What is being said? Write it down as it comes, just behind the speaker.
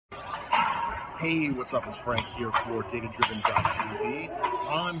Hey, what's up? It's Frank here for DataDriven.tv.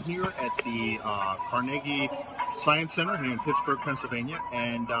 I'm here at the Carnegie Science Center here in Pittsburgh, Pennsylvania,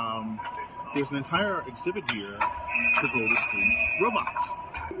 and there's an entire exhibit here to go to see robots.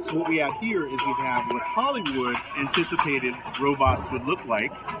 So what we have here is we have what Hollywood anticipated robots would look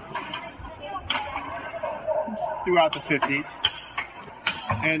like throughout the 50s.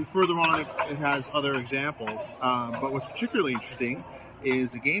 And further on, it has other examples. But what's particularly interesting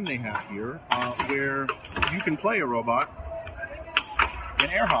is a game they have here where you can play a robot in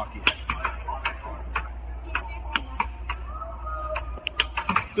air hockey.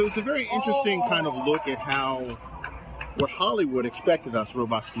 So it's a very interesting kind of look at how what Hollywood expected us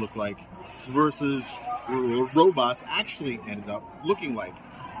robots to look like versus robots actually ended up looking like.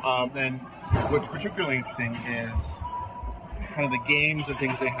 And what's particularly interesting is kind of the games and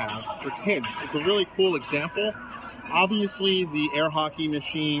things they have for kids. It's a really cool example. Obviously, the air hockey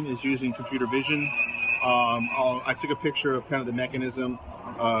machine is using computer vision. I took a picture of kind of the mechanism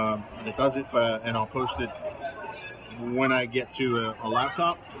that does it, and I'll post it when I get to a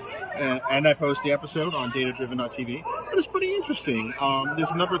laptop. And I post the episode on DataDriven.tv. But it's pretty interesting.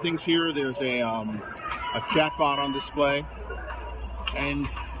 There's a number of things here. There's a chatbot on display. And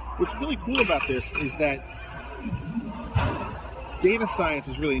what's really cool about this is that data science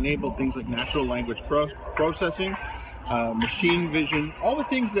has really enabled things like natural language processing, machine vision, all the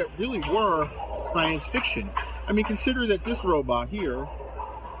things that really were science fiction. I mean, consider that this robot here,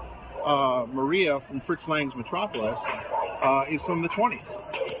 Maria from Fritz Lang's Metropolis, is from the 20s.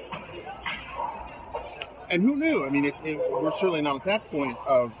 And who knew? I mean, we're certainly not at that point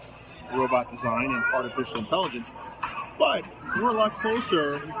of robot design and artificial intelligence, but we're a lot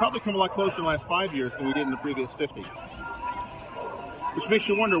closer. We've probably come a lot closer in the last 5 years than we did in the previous 50. Which makes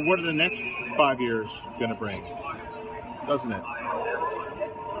you wonder, what are the next 5 years going to bring? Doesn't it?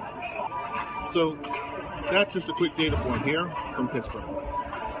 So that's just a quick data point here from Pittsburgh.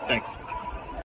 Thanks.